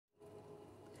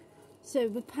So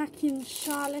we're packing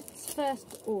Charlotte's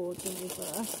first order with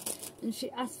us, and she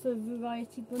asked for a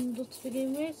variety bundle to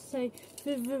begin with. So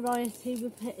for variety, we're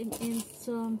putting in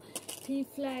some pea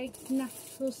flakes,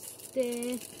 natural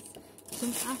sticks,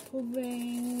 some apple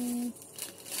rings,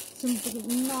 some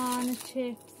banana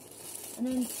chips, and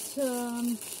then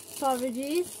some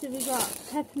forages. So we've got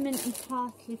peppermint and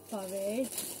parsley forage,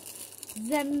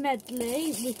 Zen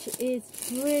medley, which is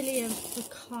brilliant for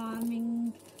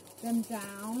calming them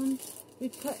down. We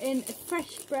put in a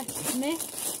fresh breast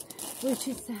mix, which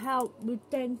is to help with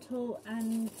dental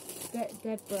and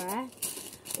their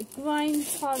breath. A grind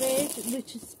forage,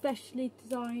 which is specially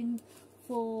designed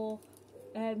for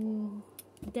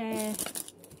their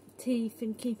teeth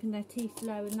and keeping their teeth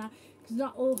low and that, because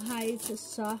not all hays are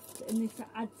soft, and this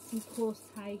adds some coarse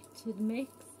hay to the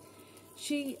mix.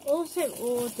 She also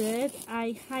ordered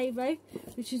a hay rope,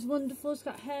 which is wonderful. It's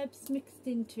got herbs mixed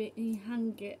into it, and you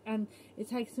hang it, and it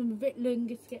takes them a bit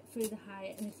longer to get through the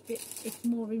hay, and it's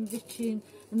more enriching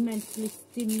and mentally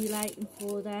stimulating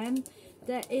for them.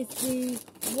 There is the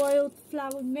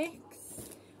wildflower mix,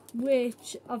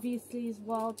 which obviously is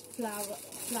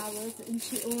flowers, and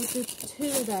she ordered 2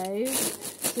 of those,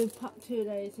 so we popped 2 of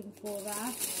those in for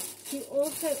that. She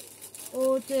also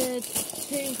ordered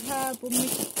 2 herbal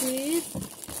mixes.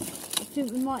 I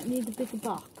think we might need a bigger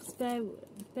box. Bear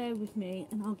with me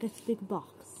and I'll get a bigger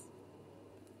box.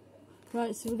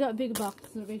 Right, so we've got a bigger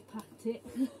box and I repacked it.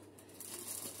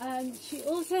 She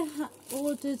also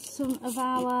ordered some of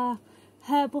our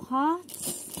herbal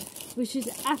hearts, which is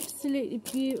absolutely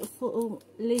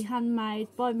beautifully handmade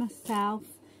by myself,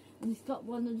 and it's got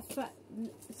one of the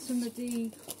some of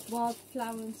the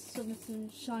wildflower and summer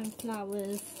sunshine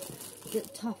flowers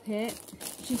that top it.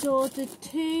 She's ordered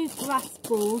 2 grass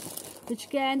balls, which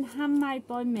again handmade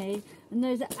by me, and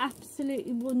those are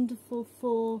absolutely wonderful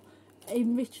for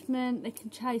enrichment. They can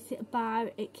chase it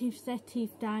about, it keeps their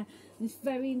teeth down, and it's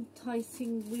very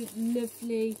enticing with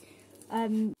lovely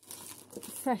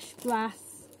fresh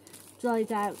grass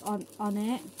dried out on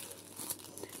it.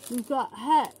 We've got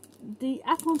the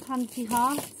apple and pansy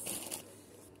hearts,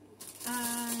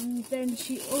 and then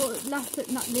last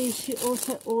but not least, she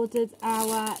also ordered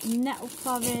our nettle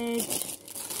forage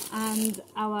and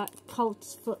our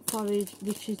colt's foot forage,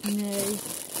 which is new.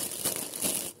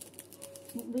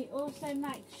 We also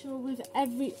make sure with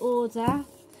every order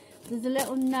there's a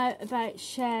little note about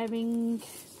sharing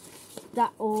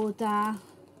that order,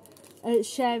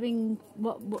 sharing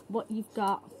what you've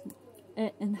got,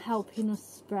 and helping us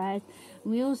spread.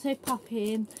 And we also pop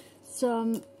in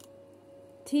some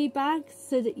tea bags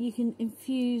so that you can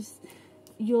infuse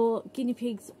your guinea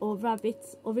pigs or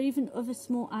rabbits or even other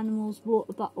small animals'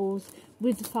 water bottles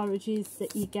with the forages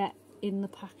that you get in the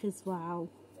pack as well.